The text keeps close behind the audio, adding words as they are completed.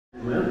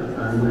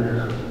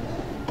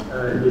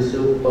and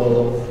Yusuf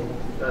for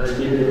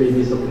giving me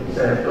this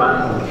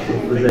platform to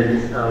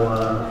present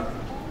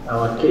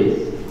our case.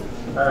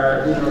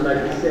 Like I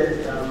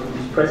said, I'm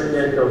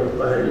president of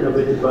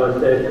Innovative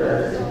Biotech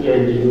here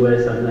in the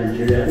US and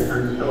Nigeria,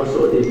 and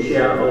also the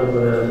chair of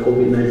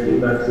COVID-19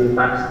 vaccine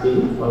task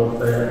team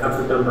of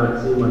African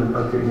Vaccine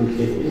Manufacturing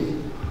Initiative.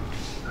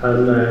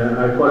 And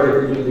I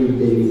currently lead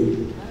the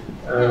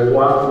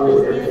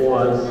WACO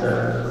ECOWAS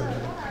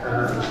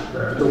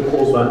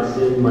local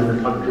vaccine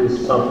manufacturing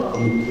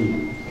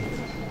subcommittee.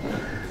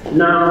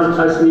 Now,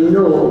 as we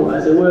know,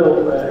 as a way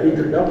of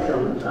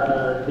introduction,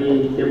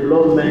 the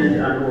development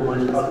and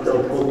manufacture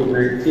of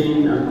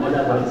COVID-19 and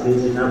other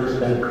vaccines in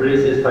Africa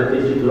creates a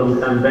strategic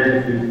long-term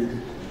benefit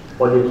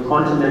for the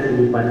continent to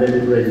be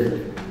pandemic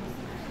ready.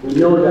 We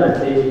know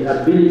that the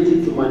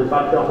ability to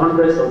manufacture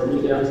hundreds of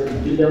millions to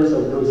billions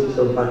of doses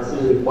of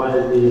vaccine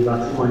requires the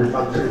vaccine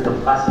manufacturing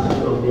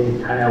capacity of the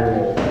entire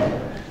world.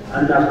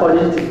 And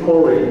according to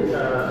Quelle,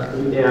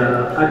 in their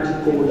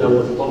article that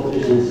was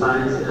published in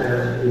Science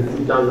in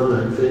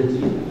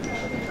 2020,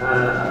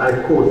 I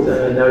quote,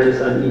 there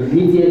is an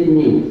immediate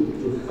need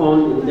to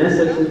fund the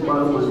necessary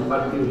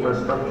biomanufacturing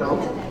infrastructure,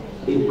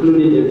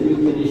 including the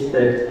finished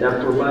steps that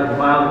provide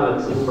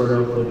bio-vaccine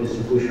products for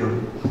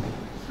distribution.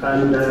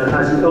 And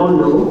as we all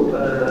know,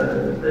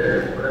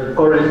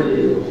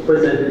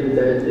 presently,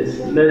 there is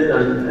less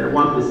than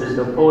 1%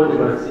 of all the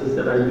vaccines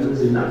that are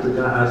used in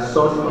Africa are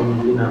sourced from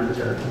within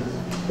Africa,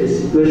 a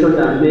situation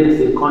that makes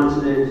the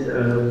continent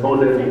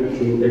vulnerable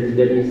to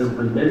epidemics and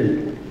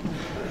pandemics.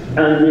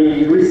 And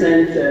the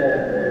recent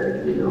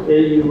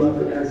AU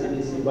African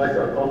CDC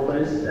virtual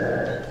conference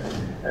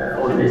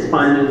on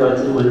expanding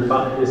vaccine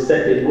manufacturing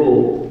set a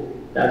goal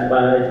that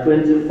by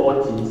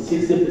 2040,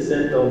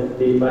 60% of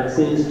the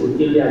vaccines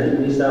routinely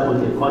administered on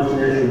the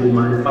continent should be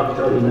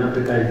manufactured in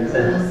Africa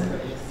itself.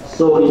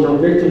 So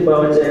Innovative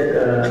Biotech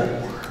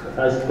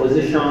has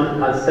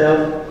positioned herself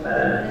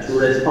to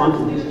respond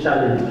to this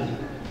challenge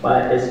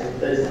by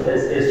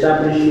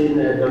establishing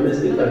a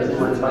domestic vaccine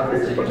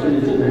manufacturing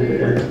capability in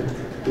Nigeria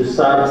to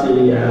serve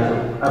the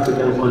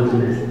African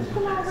continent.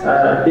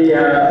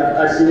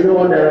 As you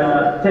know, there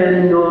are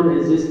 10 known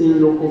existing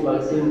local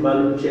vaccine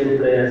value chain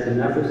players in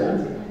Africa.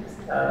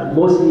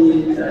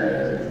 Mostly,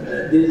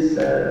 these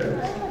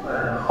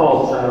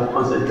hubs are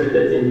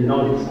concentrated in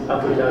North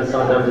Africa,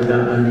 South Africa,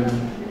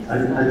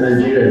 and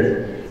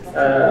Nigeria.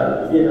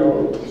 The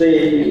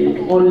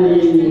only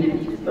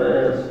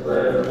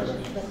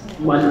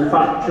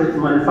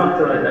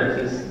manufacturer that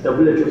is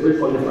WHO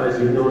qualified,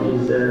 is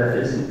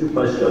Institute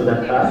Pasteur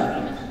Dakar,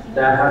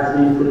 that has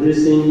been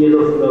producing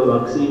yellow fever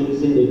vaccine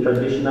using the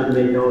traditional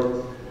method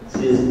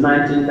since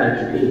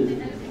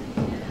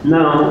 1938.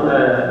 Now,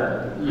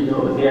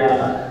 they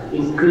are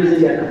increasing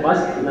their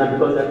capacity now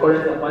because the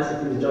current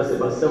capacity is just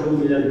about 7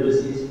 million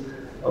doses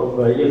of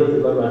yellow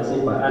fever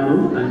vaccine per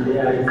annum, and they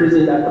are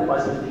increasing that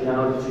capacity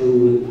now to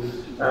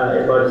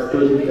about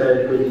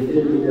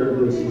 23 million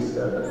doses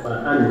per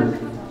annum.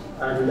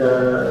 And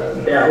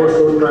they are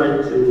also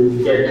trying to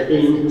get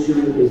into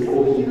the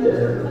COVID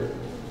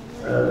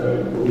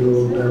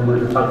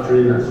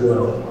manufacturing as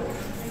well.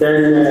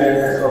 Then,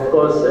 of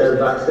course,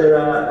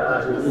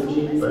 Vaxera in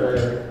Egypt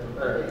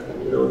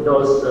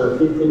does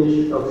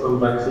finish of some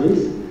vaccines.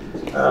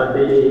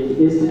 The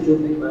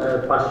Institute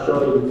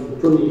Pasteur in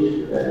Tunis,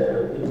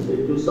 they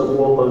do some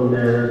work on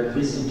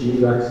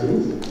BCG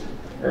vaccines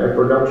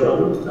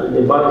production, and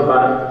the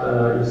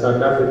Biobank in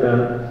South Africa,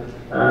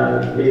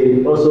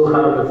 they also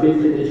have a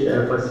finish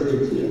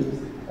facility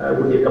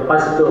with a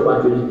capacity of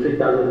about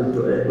 23,000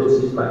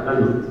 doses per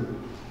annum.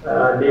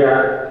 They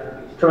are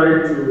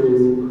trying to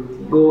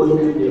go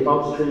into the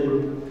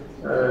upstream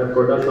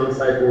production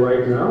cycle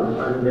right now,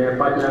 and they are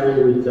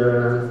partnering with a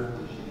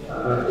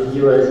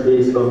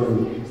US-based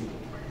company.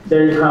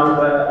 Then you have,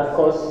 of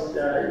course,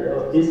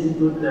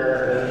 Institute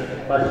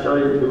Pasteur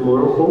in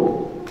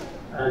Morocco,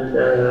 and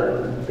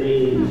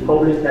the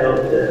Public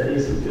Health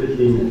Institute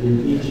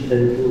in Egypt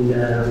and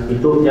in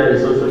Ethiopia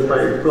is also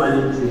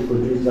planning to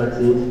produce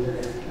vaccines.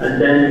 And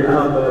then you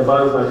have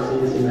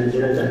bio-vaccines in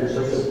Nigeria that is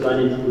also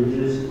planning to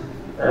produce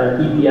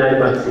EPI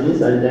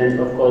vaccines, and then,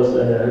 of course,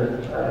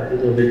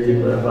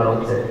 Innovative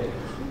Biotech.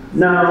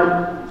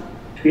 Now,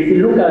 if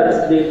you look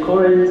at the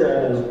current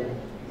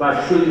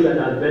vaccines that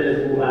are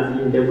available and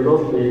in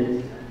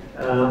development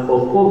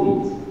for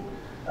COVID,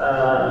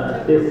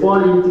 they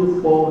fall into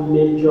 4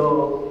 major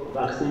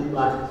vaccine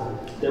platforms.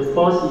 The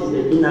first is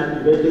the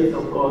inactivated,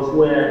 of course,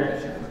 where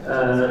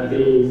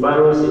the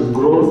virus is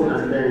grown,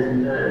 and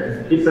then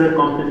different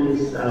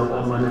companies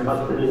are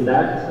manufacturing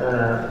that,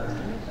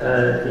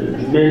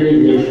 mainly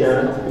in Asia,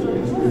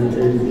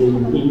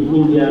 in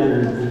India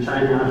and in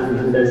China,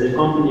 and there's a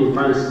company in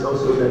France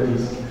also that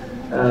is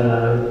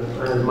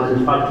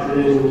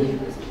manufacturing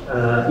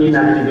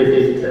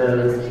inactivated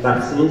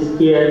vaccines.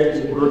 Here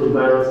to grow the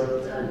virus,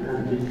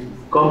 and the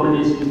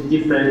companies use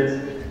different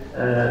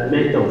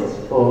methods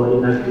for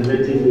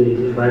inactivating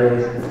the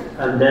virus,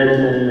 and then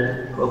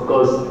of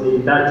course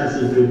that is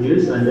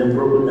introduced and then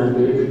broken down to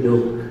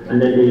epitope,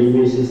 and then the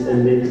immune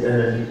system makes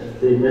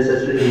the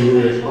necessary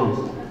immune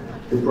response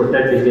to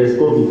protect against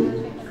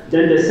COVID.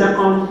 Then the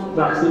second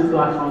vaccine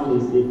platform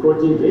is the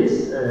protein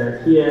base.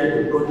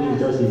 Here the protein is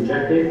just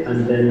injected,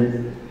 and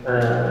then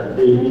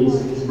the immune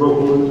is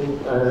broken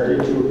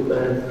into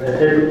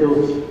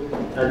epitopes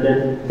and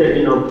then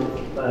taken up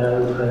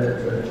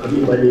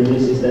by the immune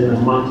system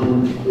and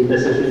mounting the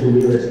necessary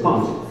immune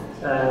response.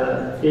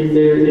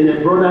 In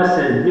a broader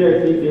sense,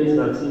 VLP-based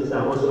vaccines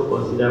are also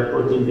considered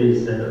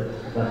protein-based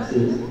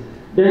vaccines.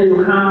 Then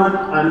you have,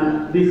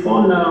 and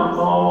before now,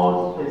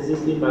 all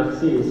existing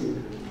vaccines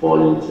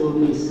fall into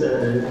this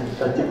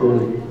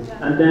category.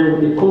 And then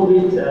with the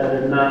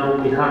COVID, now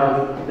we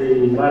have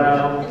the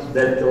viral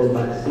vector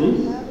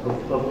vaccines.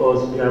 Of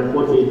course, we have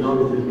both the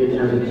non-replicating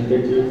and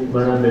replicating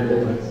viral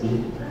vector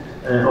vaccine.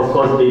 Of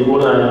course, the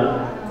Ebola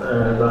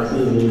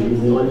vaccine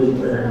is the only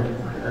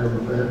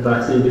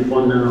vaccine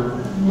before now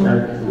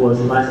that was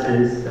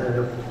licensed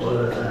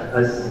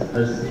as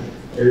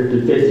a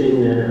replicating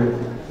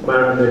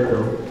viral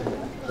vector.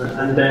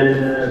 And then,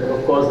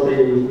 of course,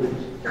 they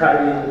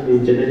carry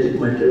the genetic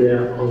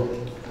material of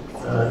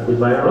the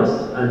virus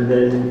and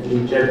then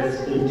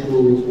inject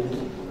into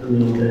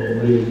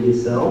the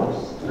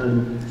cells,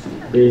 and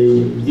the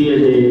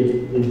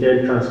DNA is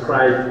then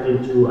transcribed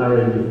into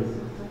RNA.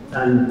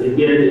 And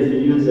again, if you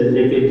use a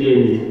naked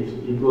DNA,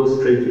 it goes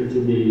straight into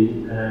the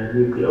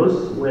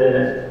nucleus,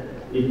 where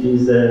it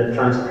is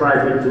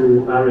transcribed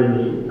into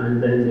RNA,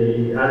 and then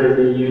the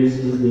RNA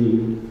uses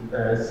the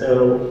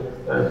cell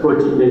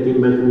protein-making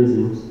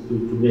mechanisms to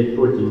make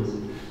proteins,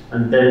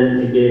 and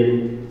then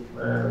again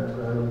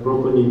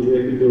broken into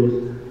epitopes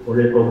for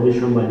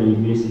recognition by the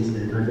immune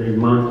system, and then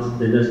mount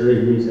the necessary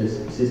immune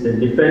system,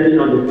 depending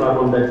on the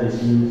platform that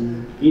is used,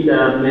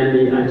 either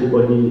mainly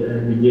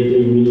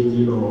antibody-mediated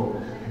immunity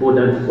or both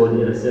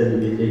antibody and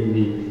cell-mediated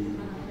immunity.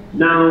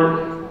 Now,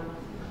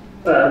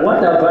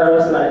 what are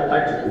virus-like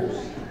particles?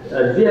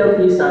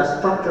 VLPs are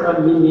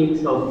structural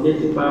mimics of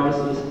native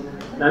viruses.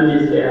 That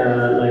means they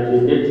are like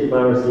the native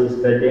viruses,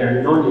 but they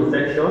are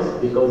non-infectious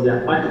because they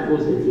are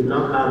particles that do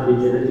not have the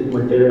genetic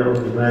material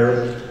of the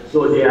virus,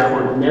 so they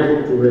are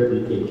unable to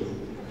replicate.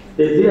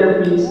 The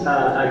VLPs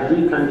are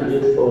ideal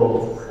candidates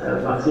for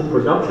vaccine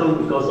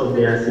production because of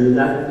their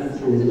similarity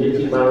to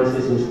native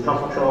viruses in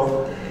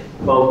structure,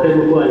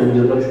 biochemical and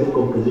immunological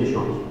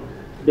composition.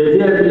 The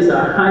VLPs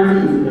are highly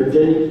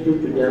immunogenic due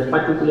to their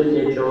particular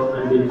nature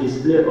and the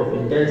display of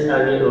a dense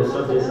array of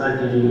surface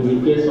antigen.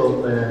 In the case of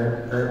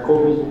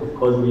COVID, of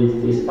course,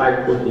 the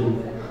spike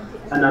protein.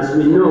 And as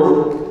we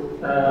know,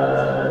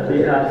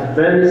 they are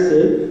very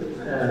safe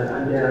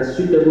and they are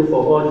suitable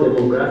for all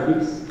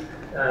demographics.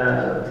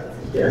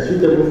 They are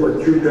suitable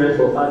for children,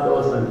 for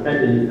adults, and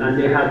elderly. And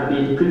they have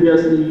been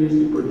previously used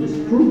to produce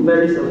two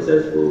very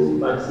successful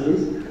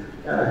vaccines.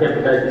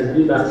 Hepatitis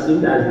B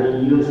vaccine that has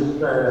been used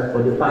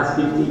for the past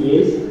 50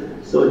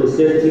 years, so the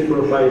safety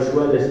profile is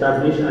well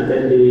established, and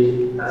then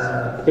the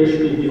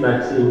HPV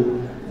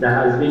vaccine that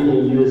has been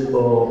in use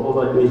for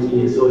over 20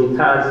 years, so it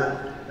has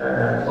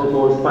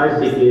almost 5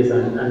 decades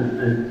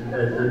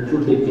and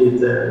 2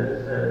 decades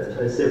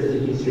safety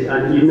history.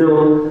 And you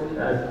know,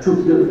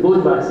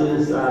 both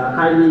vaccines are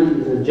highly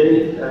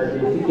immunogenic.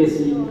 The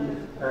efficacy,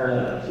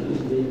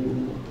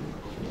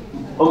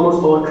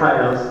 almost all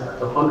trials,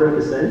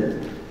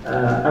 100%.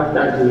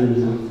 After the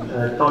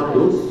third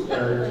dose,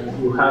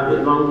 you have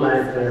a long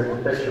life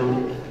protection,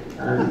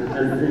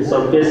 and in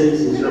some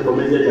cases it's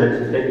recommended that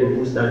you take a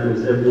booster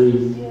dose every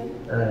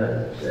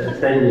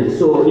 10 years.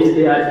 So it's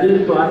the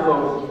ideal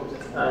platform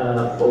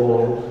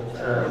for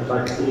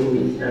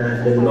vaccine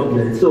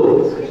development.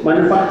 So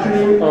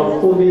manufacturing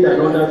of COVID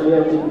and other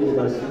VLP-based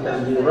vaccines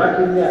can be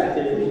rapidly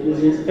attained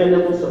using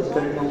scalable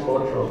suspension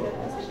culture.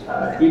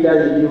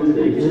 Either you use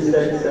the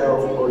insect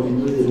cell or you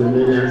use the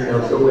mammalian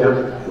cell. So we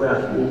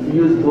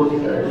use both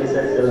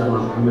insect cell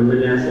and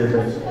mammalian cell,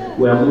 but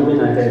we are moving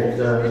ahead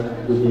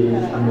with the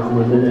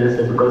mammalian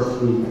cell because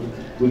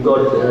we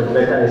got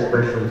better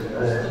expression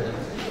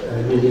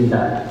using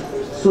that.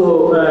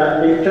 So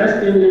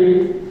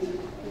interestingly,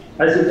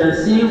 as you can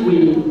see, we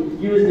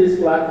use this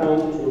platform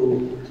to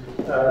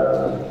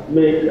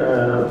make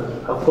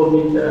a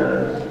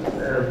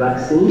COVID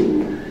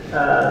vaccine.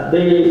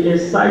 The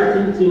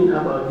exciting thing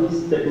about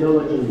this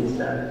technology is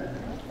that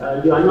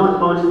you are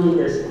not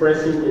only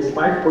expressing the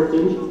spike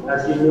protein,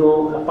 as you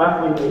know,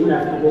 apart from the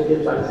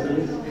inactivated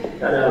vaccines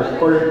that are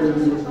currently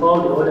used,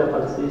 all the other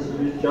vaccines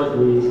use just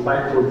the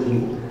spike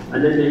protein,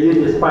 and then they use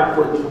the spike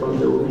protein from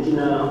the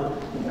original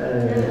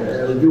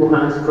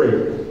human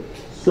strain.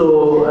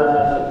 So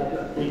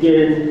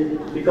again,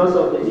 because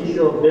of the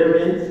issue of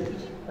variants,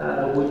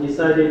 we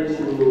decided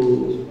to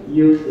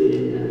use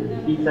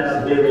the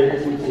beta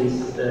variant, which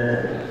is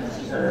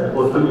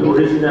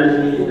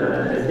originally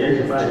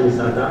identified in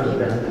South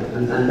Africa,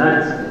 and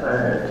that,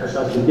 as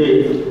of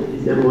today,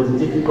 is the most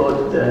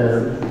difficult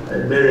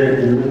variant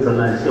to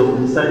neutralize. So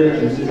we decided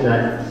to use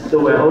that. So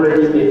we're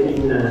already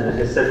making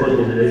a second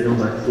generation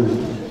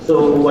vaccine.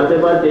 So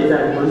whatever data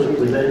I'm going to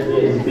present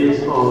here is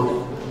based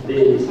on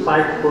the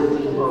spike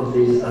protein of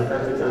the South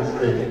African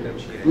strain.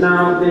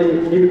 Now,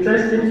 the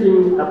interesting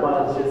thing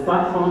about the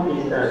platform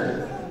is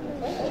that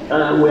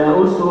we are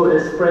also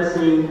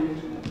expressing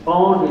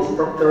all the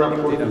structural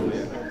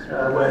proteins.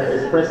 We're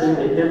expressing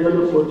the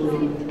envelope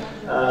protein,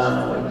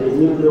 the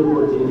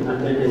nucleoprotein, and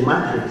then the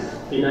matrix,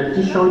 in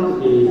addition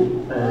to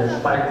the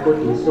spike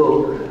protein. So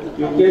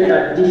you get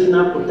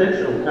additional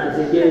protection, and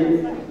again,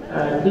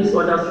 these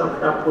other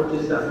structural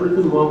proteins are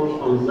pretty more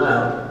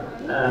conserved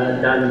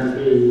than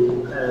the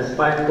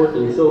spike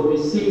protein. So we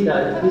see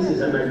that this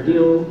is an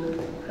ideal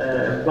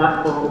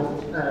platform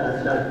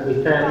that we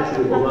have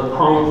to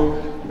overcome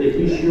the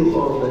issue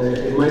of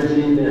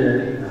emerging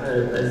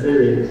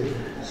variants.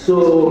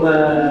 So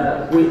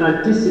we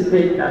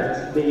anticipate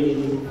that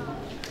the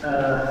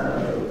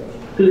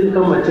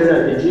clinical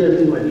material, the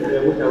GLP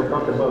material, which I'll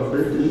talk about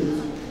briefly,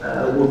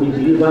 will be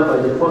delivered by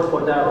the fourth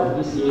quarter of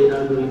this year,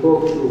 and we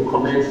hope to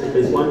commence the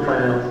phase 1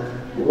 trials.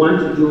 We want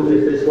to do a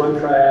phase 1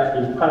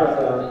 trial in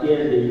parallel here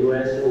in the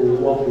US, so we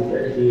work with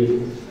FDA,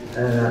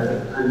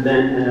 and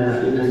then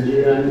in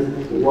Nigeria,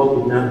 we work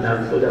with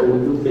NAFDAC, so that we'll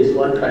do phase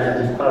 1 trial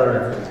in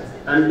parallel.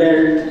 And then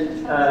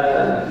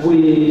we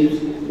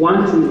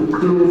want to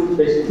include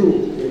phase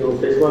 2,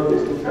 phase 1,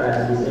 phase 2 trial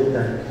at the same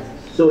time,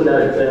 so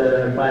that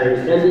by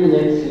early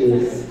next year,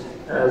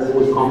 we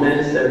will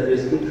commence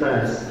phase 2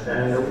 trials.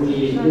 We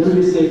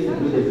usually say to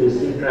do the phase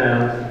 2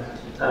 trial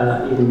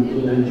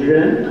in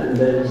Nigeria, and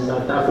then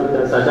South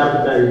Africa. South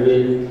Africa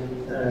again,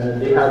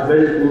 they have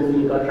very good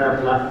clinical trial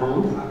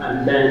platforms,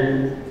 and then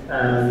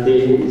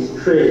they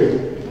strain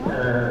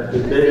the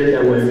variant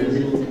that we're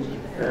using,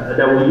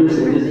 that we use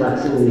in this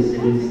vaccine is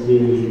the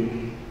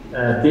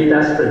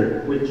beta strain,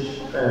 which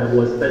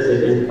was first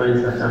identified in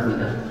South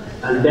Africa.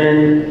 And then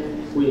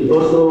we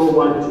also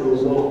want to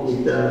work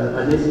with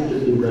an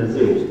institute in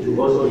Brazil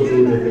to also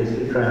do the phase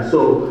 3 trial.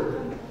 So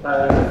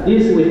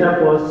this will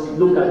help us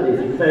look at the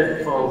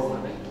effect of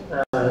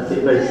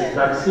the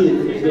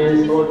vaccine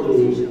against all the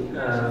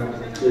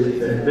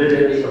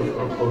variants of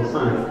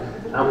concern.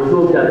 And we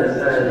hope that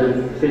the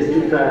phase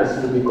 2 trials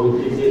will be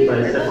completed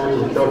by second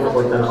or third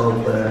quarter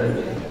of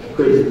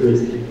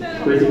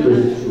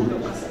 2022.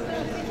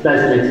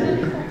 That's next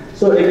week.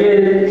 So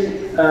again,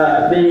 the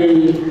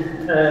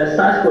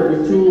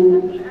SARS-CoV-2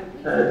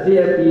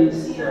 VFPs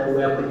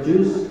were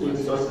produced in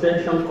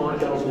suspension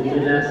culture of the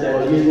mammalian cell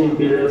using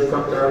various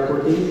structural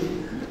proteins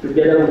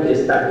together with a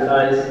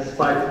stabilized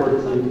spike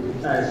protein,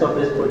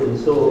 surface protein.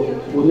 So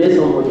we made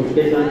some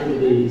modifications to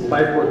the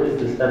spike protein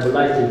to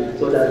stabilize it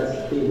so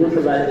that the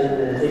neutralizing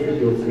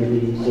epitope will be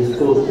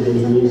exposed to the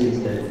immune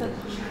system.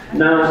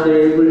 Now,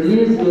 the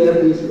released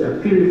VFPs were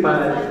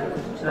purified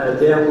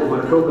via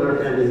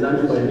chromatography and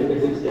examined by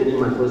negative staining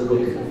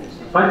microscopy.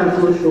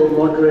 Particles show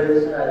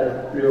moderate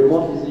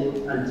pleomorphism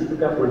and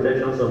typical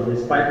projections of the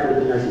spike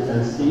protein, as you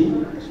can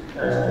see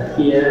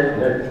here,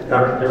 that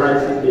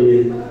characterizes the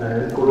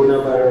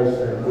coronavirus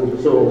group.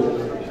 So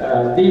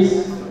this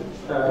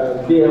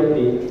VLP,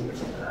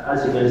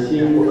 as you can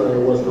see,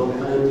 was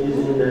confirmed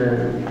using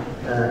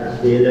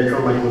the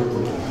electron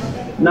microscope.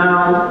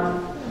 Now,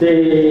 the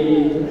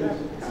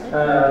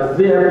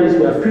VLPs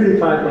were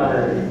purified by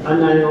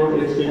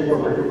anion exchange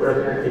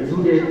chromatography and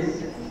included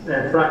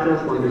fractions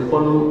from the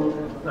funnel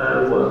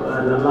were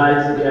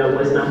analyzed via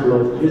Western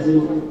blot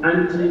using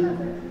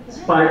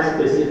anti-spike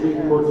specific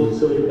proteins.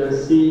 So you can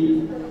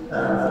see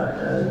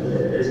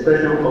the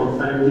expression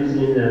confirmed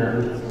using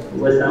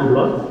Western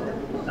blot,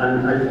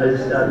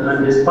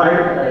 and the spike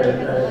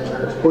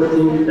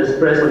protein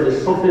expressed on the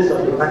surface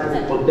of the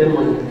particle contain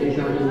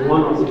modification in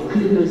one of the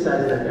clinical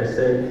sites, like I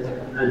said,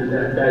 and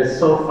there is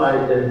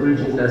sulfide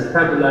bridges that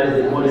stabilize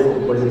the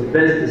molecule for the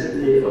best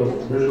display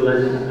of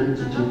neutralizing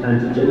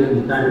antigenic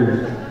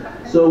determinant.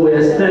 So we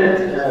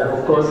expect,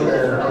 of course,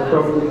 I'll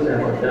talk briefly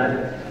about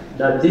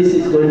that this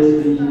is going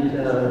to be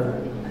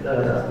a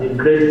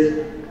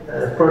great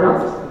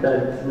product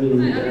that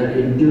will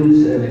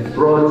induce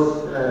broad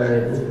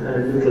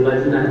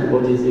neutralizing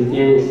antibodies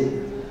against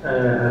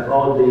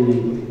all the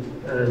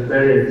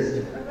variants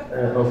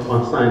of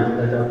concern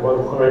that are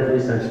currently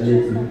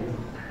circulating.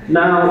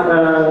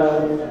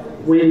 Now,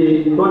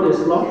 we got a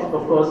slot.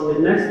 Of course, the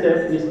next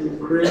step is to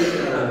create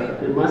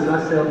the master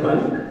cell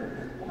bank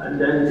and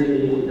then the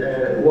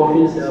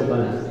working cell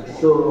bank.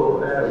 So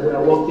we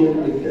are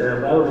working with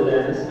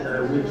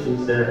Biotechnologie, which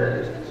is a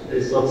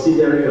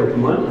subsidiary of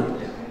Merck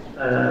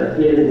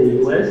here in the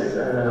US.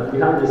 We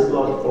have a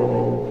slot for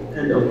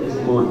end of this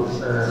month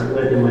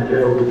where the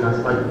material will be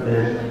transferred to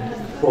them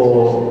for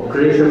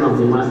creation of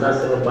the master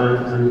cell bank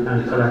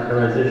and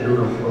characterization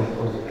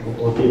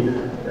of it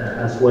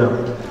as well.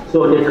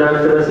 So the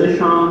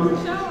characterization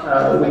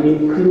will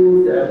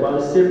include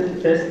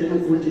biosafety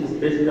testing, which is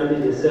basically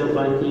the cell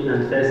banking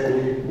and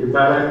testing, the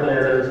viral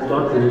clearance,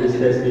 blood release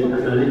testing,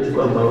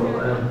 analytical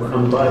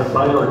and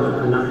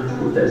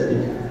bioanalytical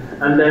testing.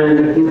 And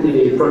then we do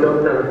the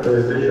product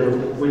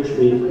characterization, which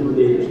will include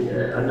the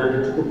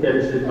analytical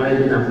chemistry,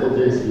 binding and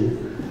potency,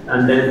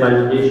 and then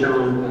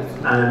validation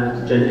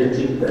and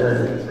genetic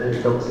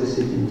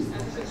toxicity.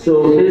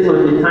 So based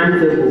on the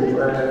timetable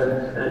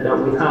that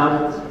we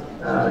have,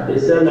 the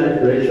cell line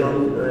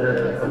duration,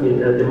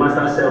 the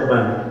master cell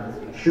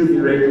bank should be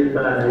ready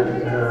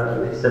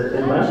by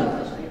September.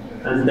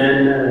 And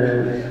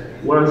then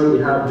once we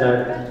have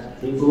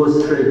that, it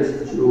goes straight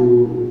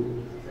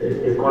to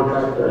a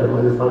contract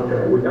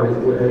manufacturer, which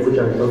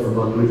I talked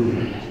about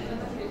briefly.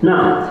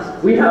 Now,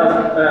 we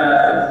have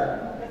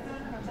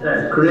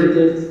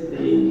created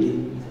the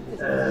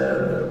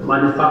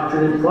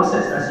manufacturing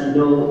process. As you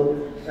know,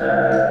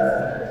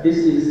 this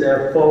is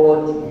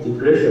forward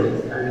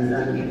integration, and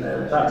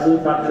vaccine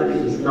factory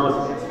is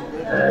not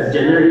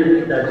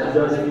generic that you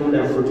just do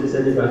and produce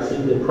any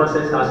vaccine. The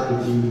process has to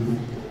be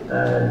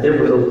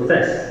developed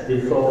first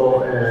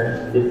before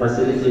the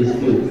facility is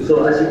built.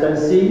 So as you can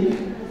see,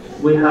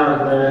 we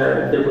have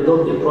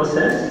developed the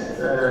process.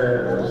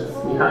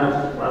 We have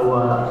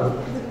our,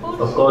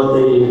 of course,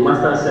 the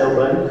master cell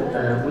bank,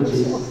 which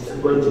is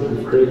going to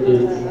be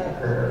created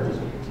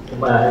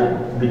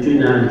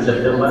between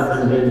September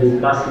and then the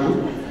plasmid.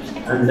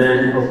 And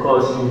then, of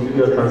course, you do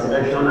your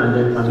transfection and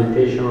then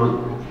fermentation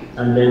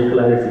and then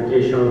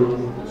clarification,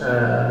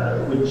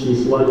 which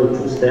is 1 or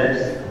 2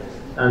 steps,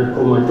 and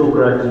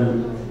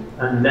chromatography.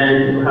 And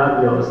then you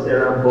have your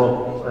sterile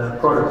bulk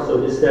product. So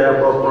the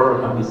sterile bulk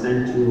product can be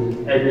sent to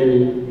any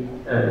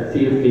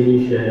field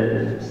finish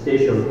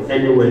station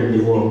anywhere in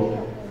the world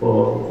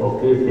for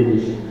field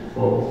finish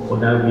for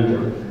that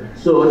region.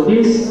 So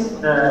this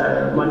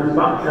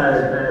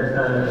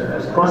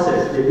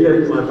process, the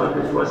VLP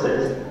manufacturing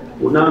process,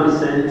 will now be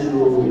sent to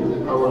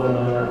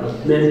our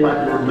main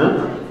partner, Merck.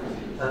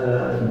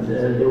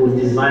 They will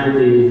design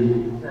the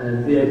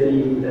VLP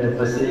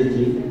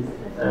facility,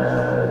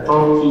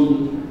 turnkey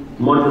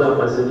modular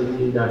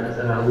facility that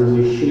we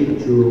will ship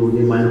to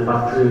the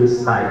manufacturing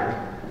site,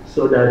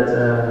 so that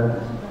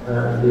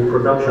the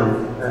production,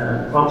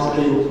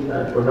 upstream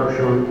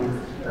production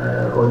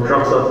or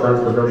drug substance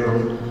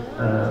production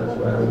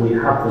will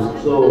happen.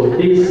 So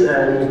this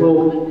we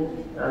hope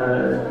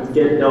to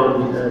get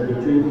done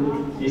between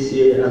this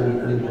year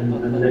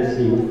and next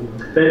year.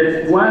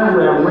 But while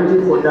we are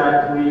waiting for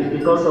that,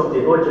 because of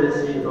the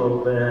urgency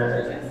of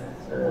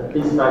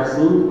this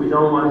vaccine, we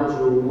don't want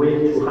to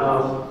wait to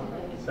have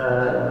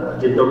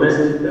the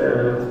domestic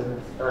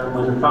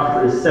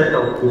manufacturing set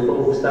up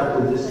before we start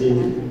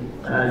producing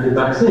the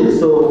vaccine.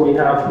 So we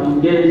have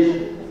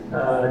engaged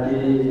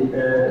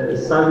the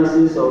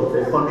services of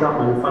the contract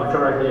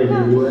manufacturer here in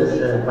the US,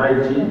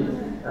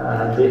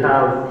 Biotechnologie. They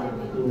have,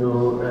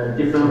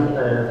 different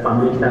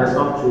fermenters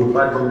up to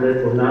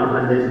 500 for now,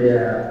 and then they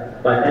are,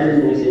 by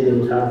any means, they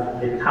will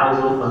have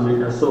 1,000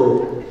 fermenters.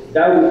 So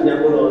that will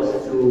enable us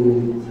to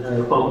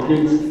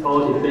complete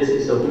all the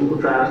phases of clinical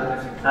trials.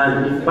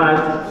 And in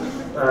fact,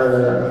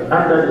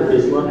 after the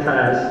phase 1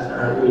 trials,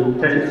 we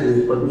intend to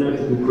continue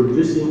to be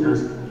producing and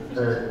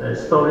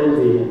storing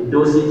the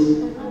doses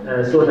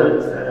so that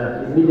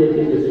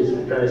immediately the phase 2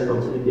 trial is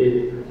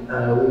completed, we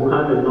will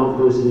have enough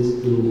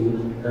doses to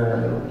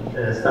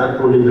start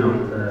rolling out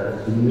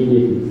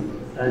immediately.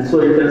 And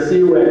so you can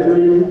see we're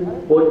doing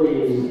both the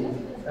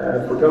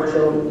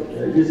production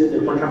using the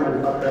contract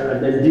manufacturer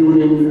and then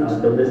building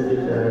domestic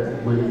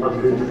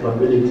manufacturing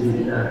capability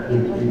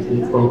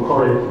in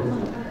concurrent.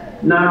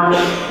 Now,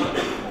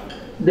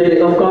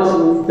 they of course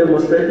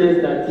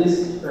demonstrated that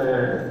this,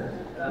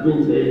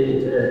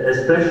 the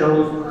expression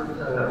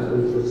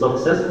was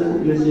successful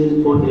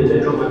using both the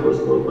electron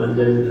microscope and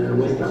then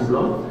Western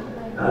blot.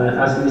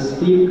 As we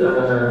speak,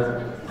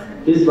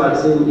 this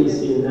vaccine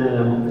is in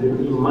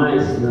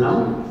mice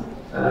now,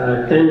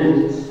 10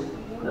 weeks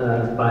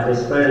by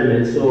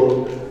experiment.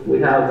 So we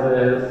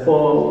have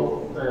 4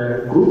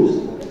 groups.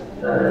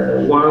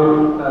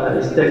 One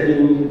is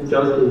taking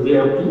just the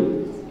VLP.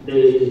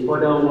 The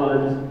other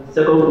one,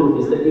 second group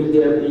is taking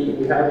VLP.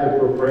 We have a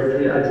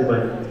proprietary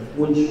adjuvant,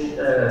 which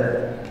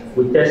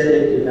we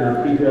tested in our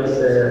previous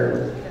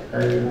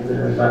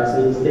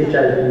vaccines,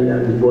 HIV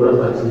and Ebola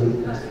vaccine,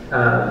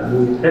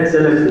 with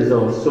excellent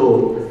results. So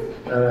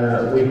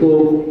we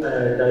hope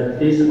that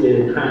this will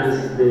enhance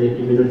the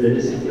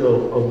immunogenicity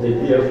of the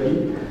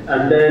VLP.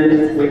 And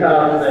then we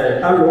have the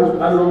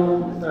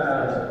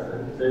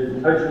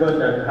adjuvant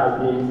that has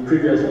been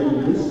previously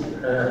used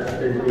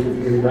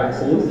in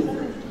vaccines.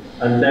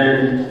 And then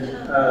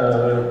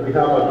we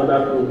have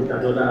another group with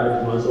another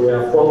adjuvant. So we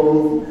have 4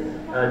 groups.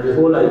 The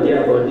whole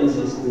idea about this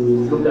is to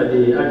look at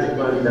the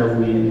adjuvant that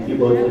will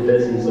give us the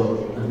best result,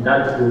 and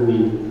that will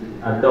be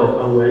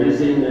adopted. And we're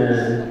using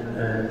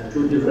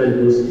 2 different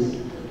doses,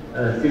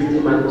 50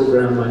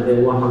 microgram and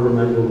then 100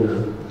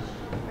 microgram.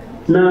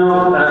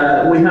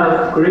 Now we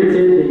have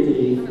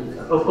created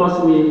of course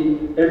we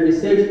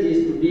envisage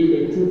this to be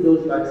a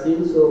 2-dose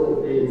vaccine,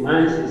 so the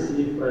mice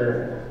receive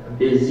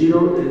day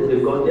 0, they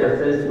got their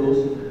first dose.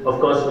 Of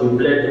course we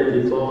bled them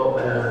before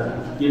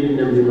giving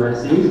them the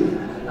vaccine.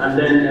 And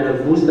then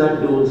booster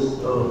dose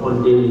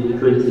on day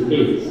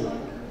 28,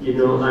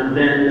 and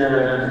then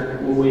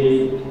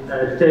we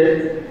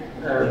take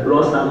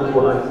blood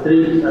sample at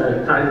 3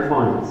 time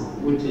points,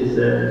 which is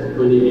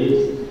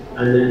 28,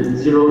 and then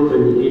 0,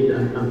 28,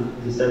 and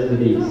 57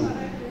 days.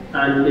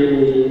 and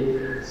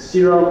the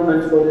serum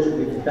antibodies will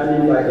be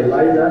determined by the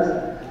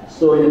ELISAs.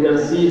 So you can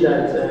see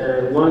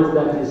that once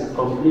that is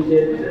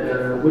completed,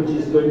 which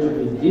is going to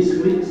be this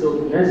week, so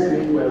next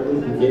week we are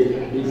going to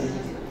get this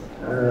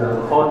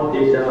hot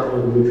data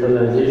on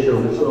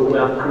neutralization. So we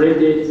have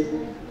created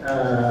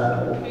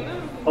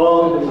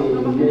all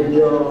the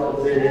major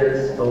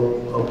variants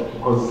of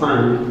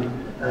concern.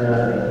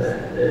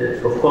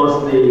 Of course,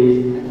 the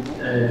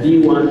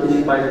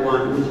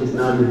D1351, which is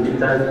now the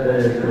beta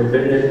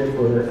variant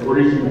that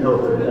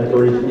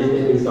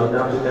originated in South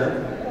Africa,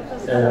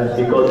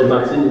 because the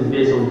vaccine is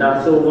based on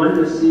that. So we want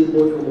to see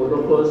both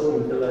homologous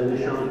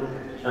neutralization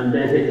and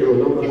then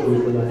heterologous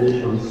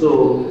neutralization. So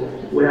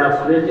we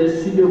have created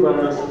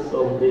pseudoviruses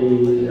of the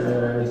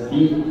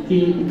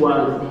DT1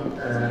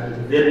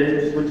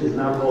 variant, which is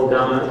now called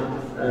Gamma,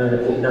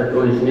 that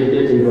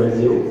originated in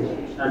Brazil.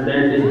 And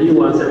then the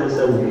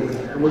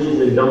D177, which is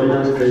a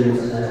dominant strain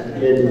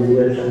here in the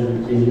US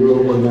and in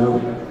Europe for now,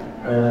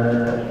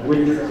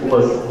 which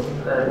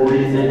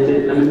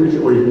originated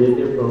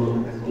from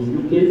the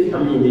UK,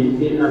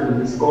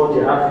 and it's called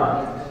the Alpha.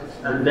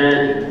 And then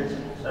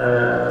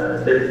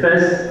the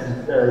first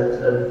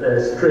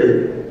strain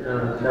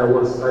that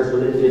was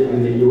isolated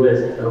in the US,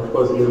 of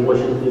course, the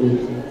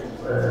Washington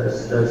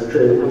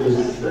strain, which is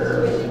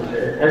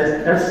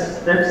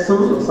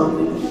Epson or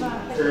something,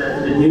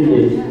 the new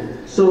name.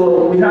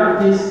 So we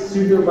have these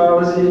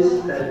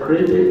pseudoviruses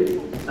created,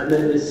 and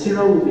then the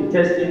serum will be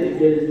tested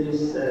against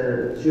these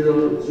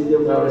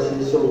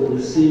pseudoviruses, so we'll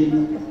see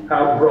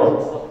how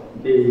broad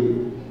the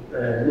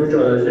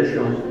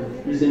neutralization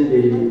using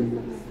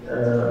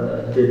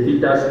the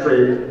beta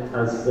strain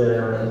as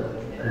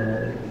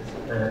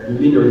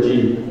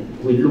immunogene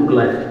will look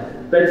like.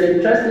 But the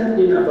interesting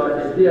thing about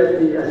the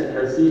DFP, as you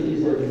can see,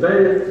 is a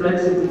very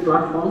flexible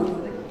platform.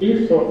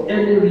 If for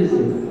any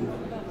reason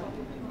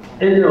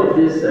any of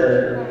these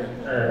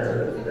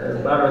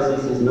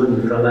viruses is not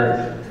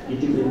neutralized, it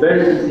will be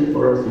very easy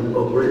for us to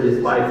incorporate the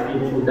spike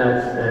into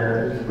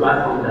that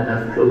platform that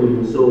I've shown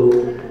you. So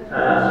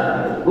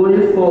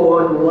going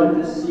forward, we want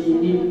to see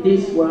if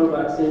this one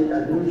vaccine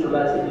can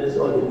neutralize against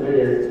all the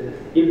variants.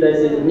 If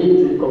there's a need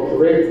to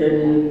incorporate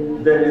any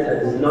variant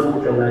that is not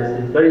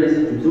neutralized, it's very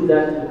easy to do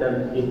that. You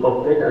can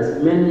incorporate as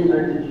many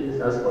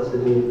antigens as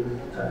possible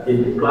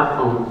in the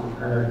platform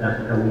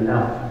that we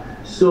have.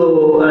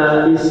 So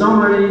in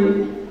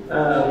summary,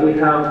 we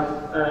have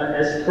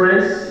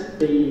expressed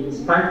the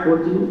spike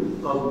protein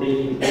of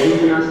the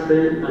original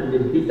strain and the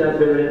beta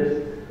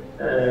variant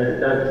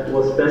that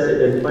was first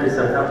identified in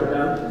South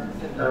Africa,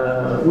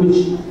 which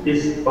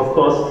is, of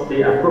course,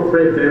 the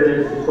appropriate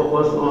variant to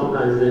focus on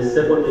as the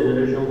second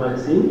generation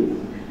vaccine.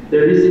 The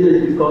reason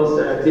is because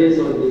based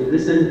on the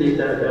recent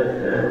data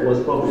that was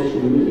published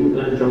in the New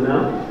England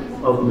Journal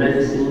of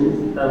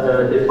Medicine,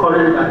 the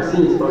current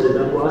vaccines, for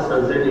example,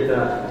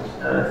 AstraZeneca,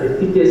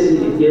 efficacy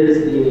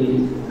against the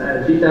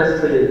beta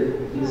strain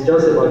is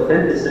just about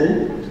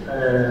 10%.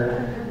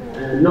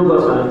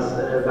 Novavax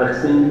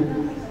vaccine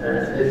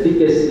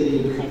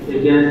efficacy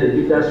against the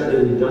beta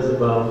strain is just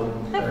about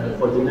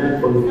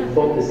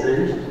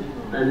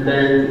 49.4%, and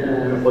then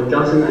for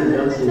Johnson &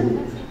 Johnson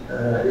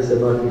it's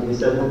about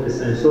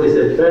 57%. So it's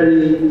a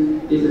very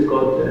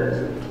difficult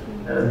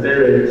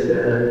variant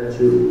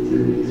to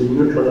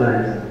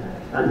neutralize.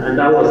 And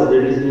that was the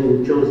reason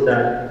we chose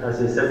that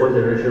as a second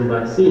generation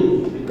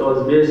vaccine,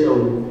 because based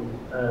on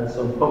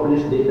some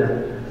published data,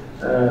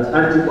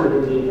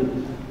 antibody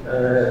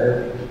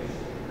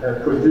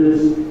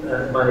produced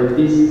by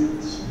this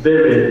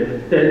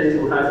variant tends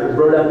to have a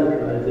broader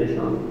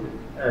neutralization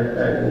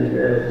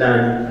than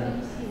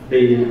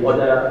the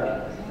other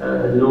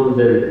known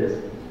variants.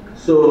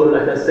 So,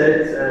 like I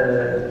said,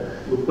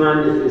 we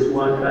planned the phase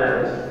 1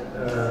 trials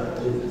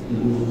in the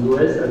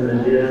US and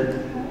Nigeria.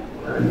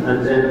 And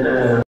then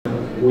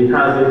we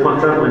have a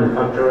contract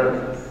manufacturer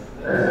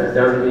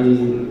that will be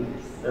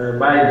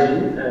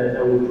Biogen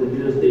that will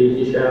produce the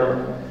initial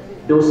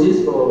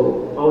doses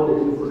for all the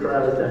clinical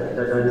trials that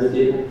are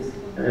needed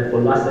for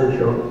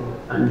licensure.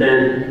 And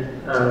then,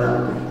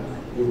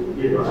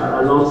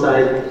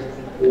 alongside,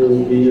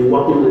 we'll be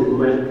working with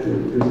Quelle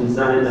to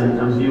design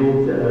and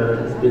build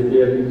the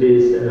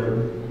DFP-based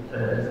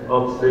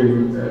upstream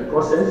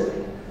process.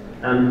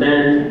 And then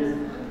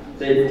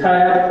the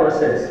entire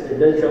process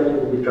eventually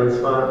will be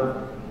transferred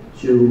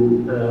to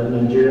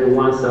Nigeria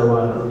once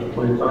our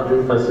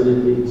manufacturing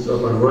facility is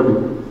up and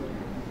running.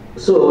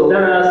 So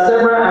there are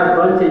several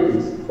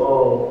advantages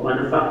for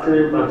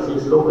manufacturing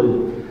vaccines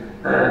locally.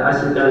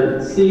 As you can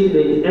see,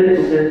 the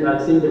end-to-end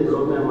vaccine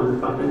development and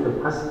manufacturing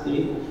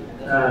capacity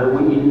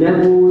will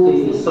enable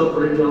the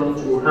sub-region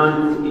to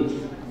handle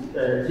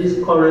this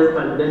current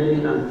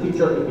pandemic and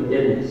future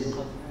epidemics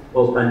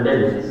or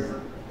pandemics.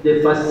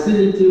 The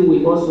facility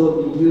will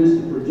also be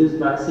used to produce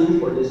vaccines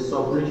for the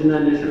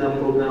sub-regional national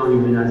program of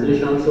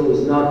immunization. So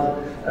it's not,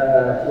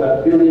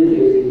 we're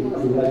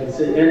building like you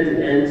say,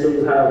 end-to-end, so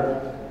you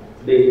have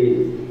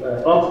the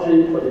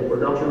upstream for the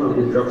production of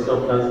the drug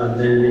substance and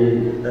then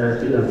the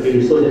fill and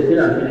finish. So the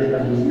fill and finish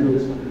can be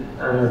used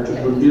to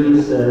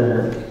produce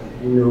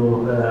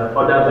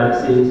other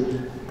vaccines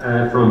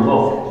from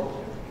bulk.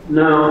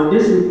 Now,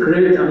 this will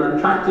create an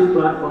attractive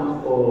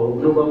platform for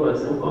global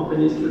vaccine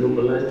companies to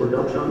localize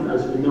production.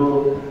 As we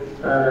know,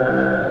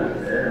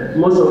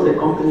 most of the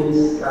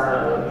companies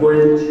are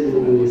going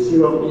to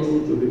Serum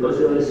Institute because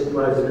Serum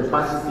Institute has the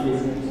capacity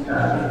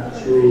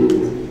to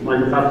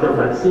manufacture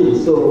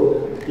vaccines.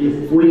 So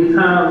if we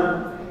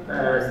have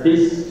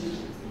this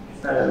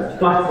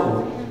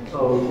platform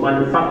of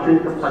manufacturing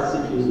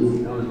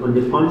capacity on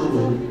the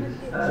continent,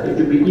 it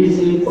will be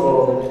easy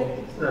for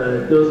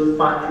those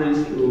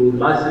factories to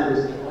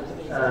license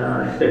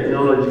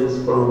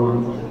technologies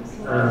from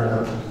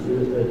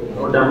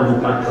other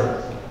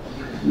manufacturers.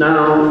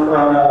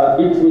 Now,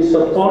 it will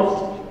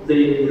support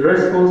the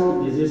response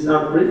to disease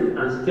outbreak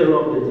and scale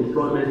up the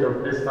deployment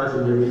of experts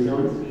in the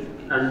region,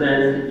 and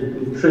then it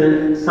will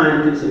train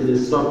scientists in the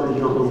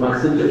sub-region on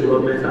vaccine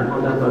development and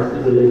other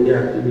vaccine-related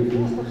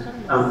activities.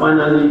 And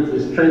finally, it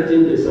will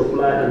strengthen the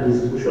supply and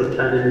distribution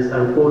channels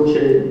and cold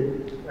chain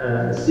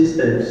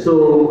systems.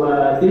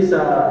 So these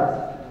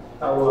are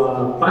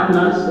our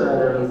partners,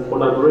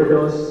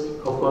 collaborators.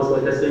 Of course,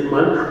 like I said,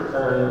 Mark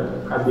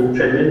have been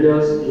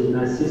tremendous in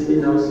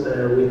assisting us.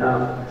 We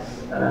have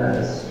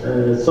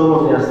some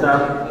of their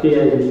staff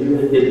here in the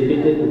US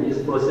dedicated to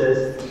this process.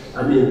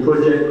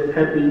 Project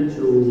helping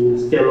to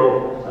scale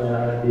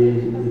up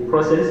the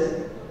process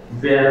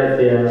via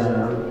their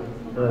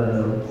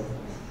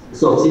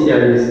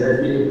subsidiaries,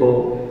 Bilipo,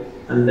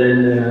 and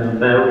then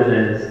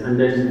Biotechnologie, and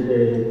then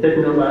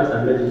Technovas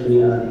and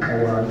Medicine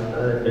are our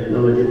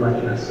technology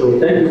partners. So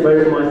thank you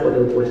very much for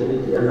the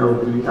opportunity, and I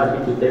will be happy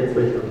to take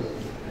questions.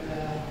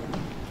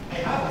 I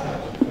have a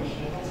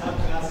question. I don't have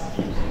to ask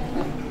you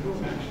from the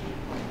room, actually.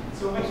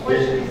 So my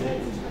question is that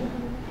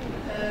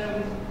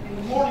in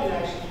the morning,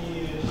 actually,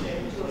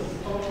 Chaîne was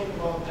talking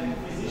about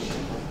acquisition.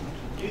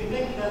 Do you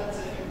think that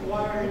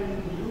acquiring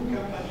new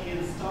company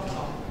and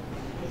startup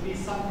would be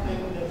something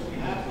that we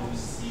have to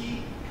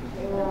see,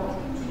 or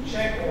to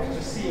check, or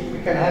to see if we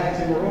can have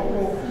it in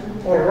Morocco,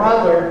 or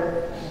rather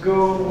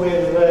go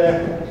with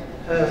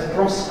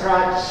from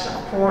scratch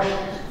approach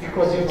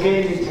because you're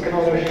gaining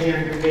technology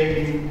and you're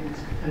gaining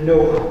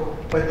know-how?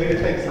 What do you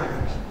think,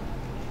 Simon?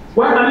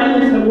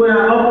 Well, we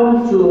are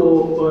open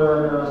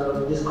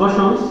to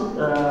discussions.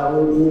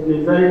 We'll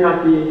be very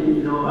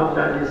happy,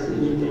 after this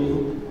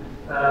meeting,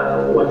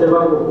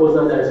 whatever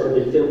proposal that is on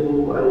the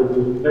table, I will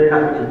be very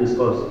happy to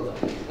discuss.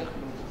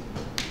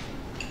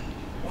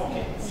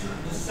 Okay, so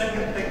the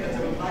second thing that I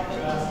would like to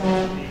ask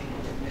is,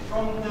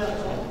 from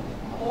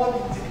all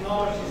the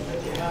technologies that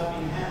you have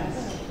in hand,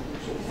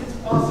 is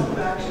it possible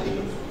actually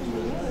to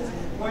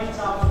point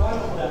out one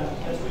of them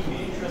that would be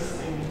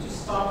interesting to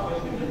start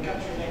with the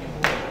country like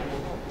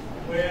Morocco,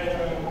 where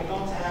we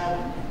don't have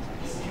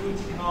this new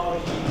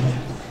technology?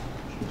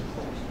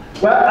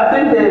 Well, I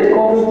think the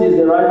COVID is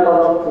the right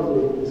product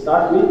to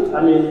start with.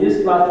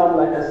 This platform,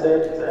 like I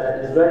said,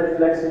 is very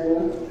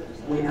flexible.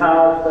 We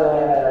have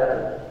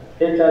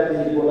HIV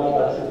Ebola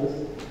vaccines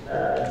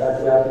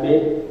that we have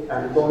made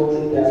and gone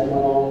through the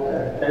animal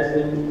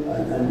testing,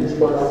 and these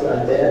products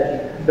are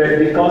there. But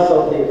because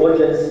of the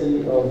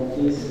urgency of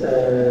this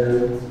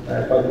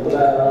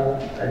particular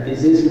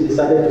disease, we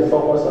decided to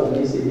focus on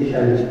this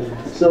initially.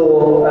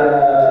 So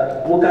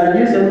we can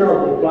use any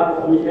of the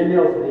platform,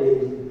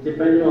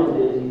 depending on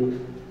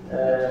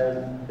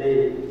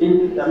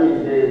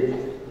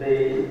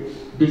the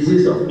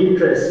disease of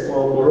interest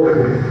for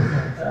Morocco.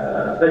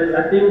 But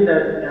I think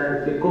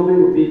that the COVID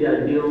would be the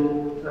ideal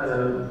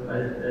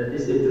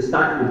this thing to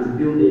start with, to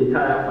build the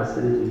entire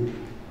facility.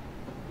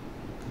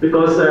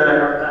 Because,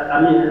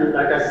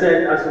 like I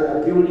said, as we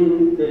are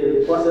building,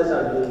 the process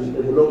has been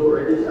developed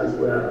already. As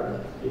we are,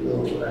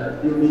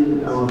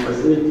 building our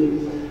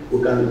facility,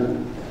 we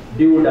can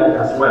do that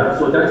as well.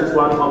 So that is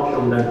one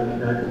option that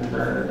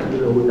we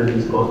can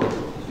discuss.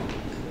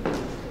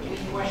 Any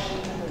question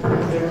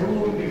in the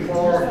room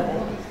before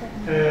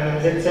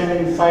let's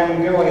send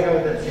Simon go? I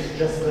know that it's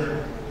just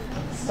the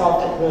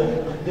start of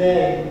the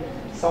day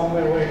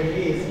somewhere where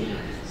he is.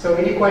 So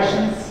any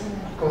questions?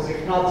 Because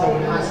if not, I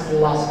will ask the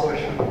last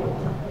question.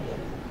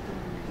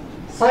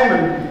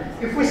 Simon,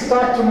 if we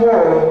start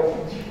tomorrow,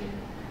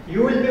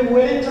 you will be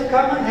willing to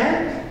come and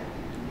help?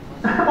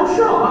 Oh,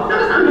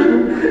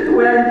 sure.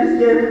 We are in this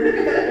game.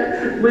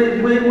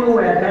 we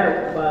were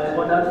helped by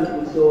other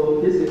people, so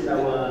this is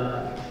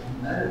our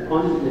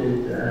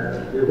continent.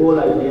 The whole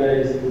idea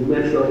is to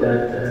make sure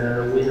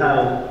that we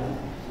have,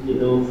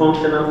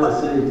 functional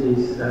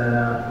facilities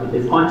on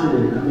the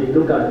continent.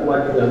 Look at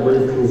what we are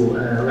going through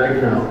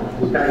right now.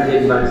 We can't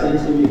get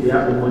vaccines if we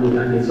have the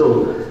money.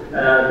 So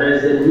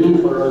there's a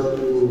need for us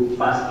to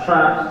fast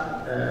track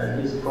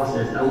this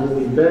process, and we'll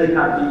be very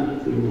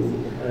happy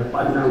to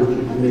partner with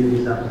you to make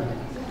this happen.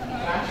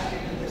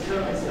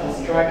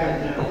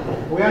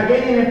 We are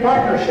getting a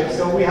partnership,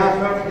 so we have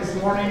work this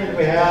morning, and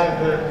we have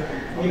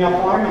Nina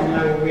Farm, and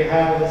now we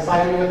have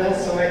Simon with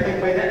us. So I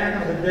think by the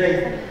end of the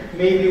day,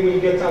 maybe we'll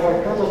get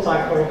our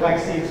prototype for a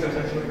vaccine, so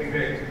that would be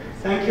great.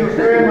 Thank you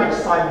very much,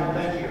 Simon.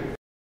 Thank you.